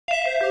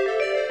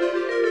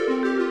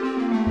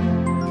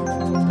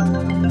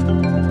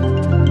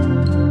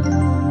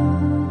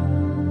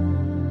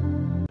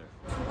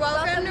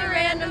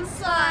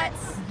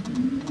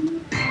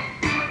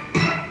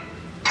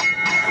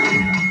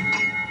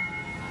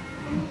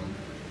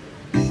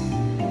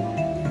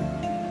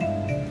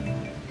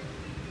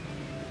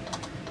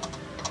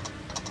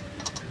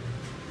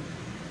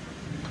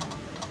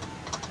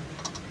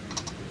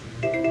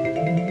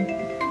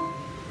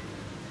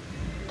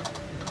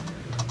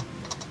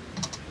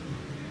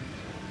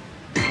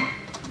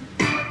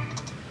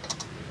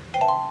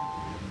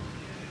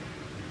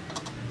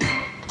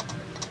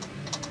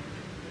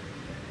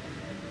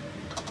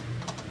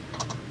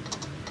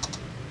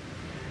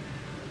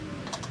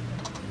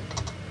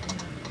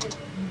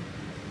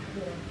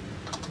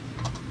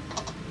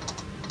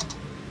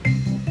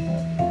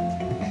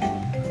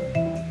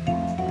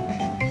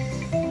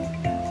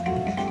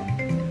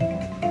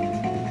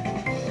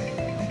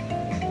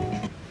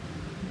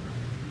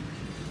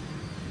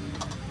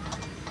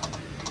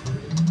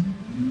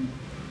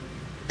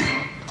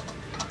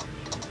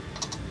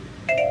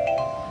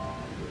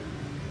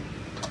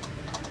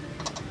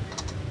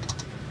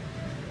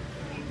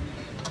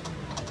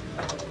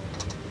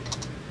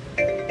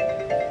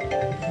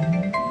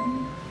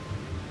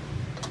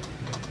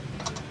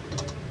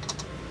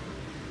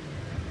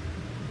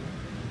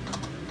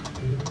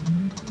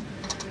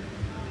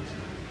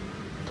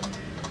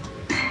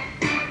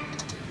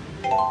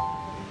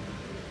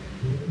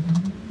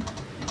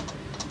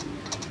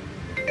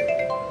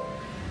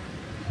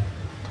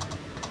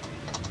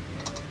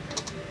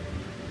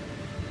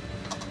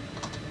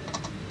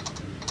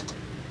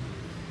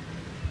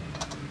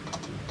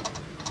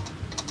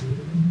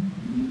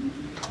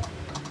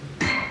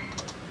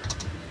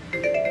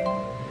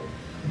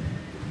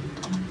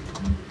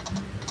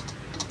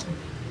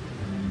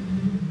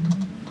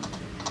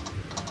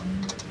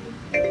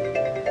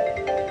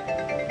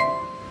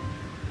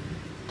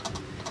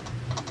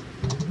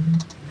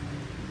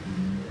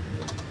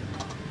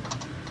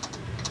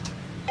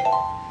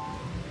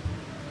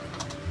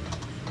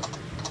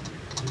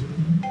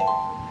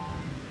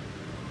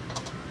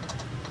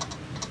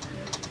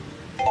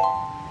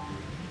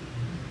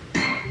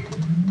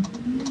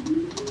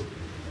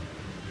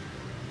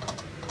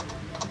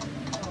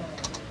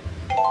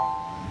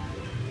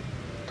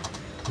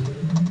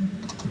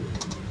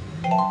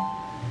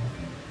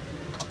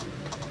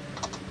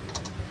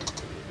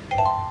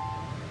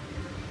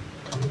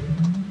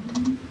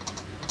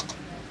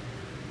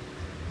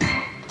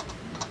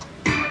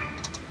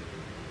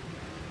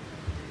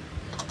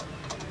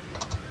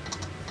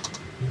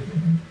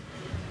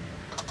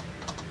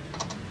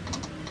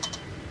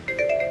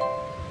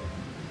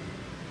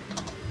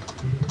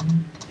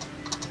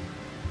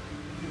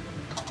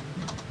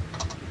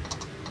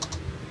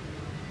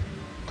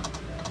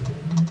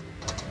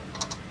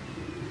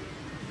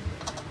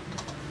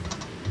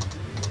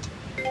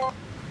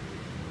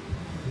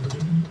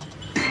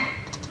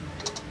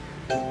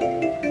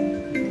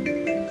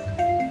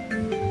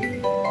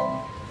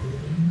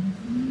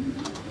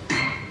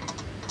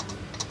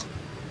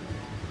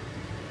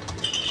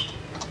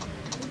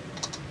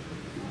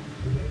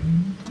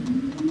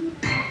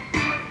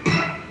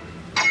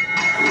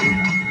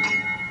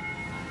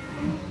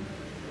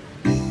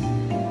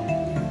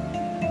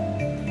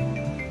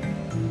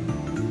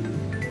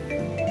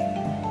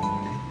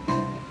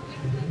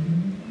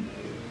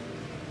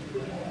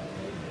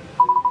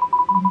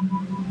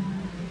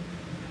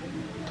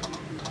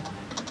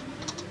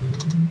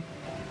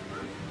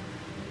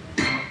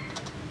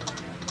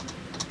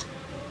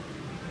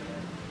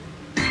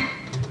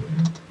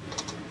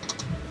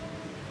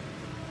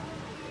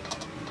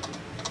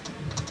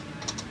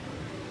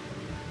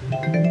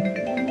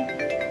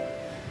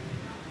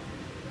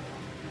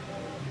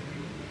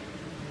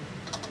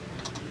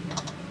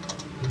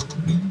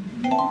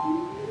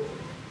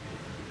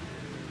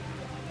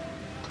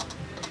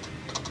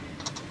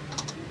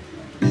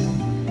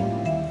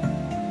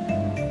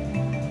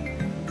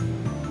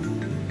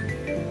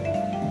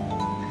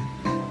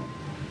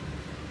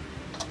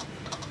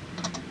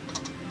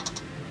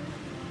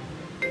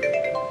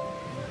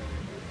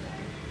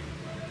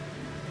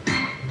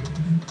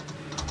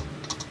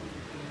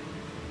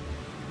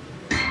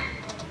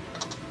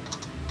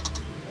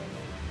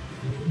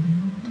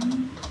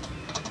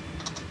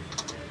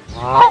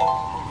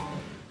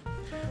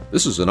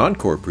This is an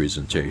encore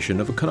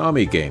presentation of a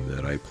Konami game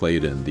that I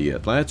played in the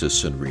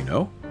Atlantis in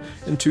Reno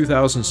in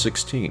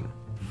 2016.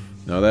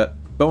 Now that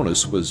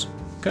bonus was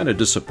kind of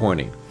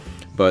disappointing,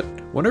 but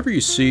whenever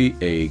you see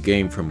a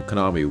game from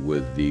Konami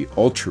with the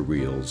Ultra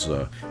Reels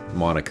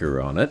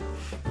moniker on it,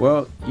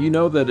 well, you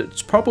know that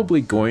it's probably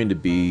going to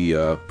be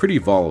pretty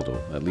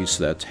volatile. At least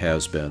that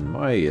has been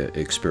my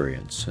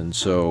experience. And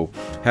so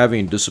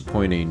having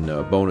disappointing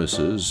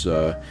bonuses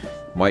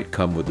might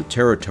come with the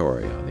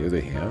territory. On the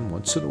other hand,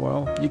 once in a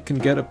while, you can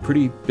get a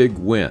pretty big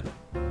win.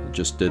 It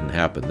just didn't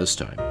happen this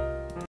time.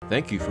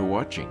 Thank you for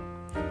watching.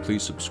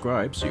 Please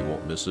subscribe so you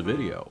won't miss a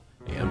video,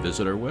 and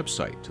visit our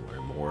website to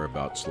learn more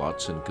about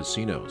slots and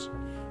casinos.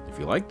 If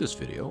you like this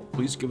video,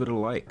 please give it a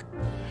like,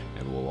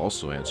 and we'll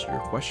also answer your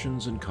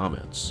questions and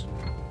comments.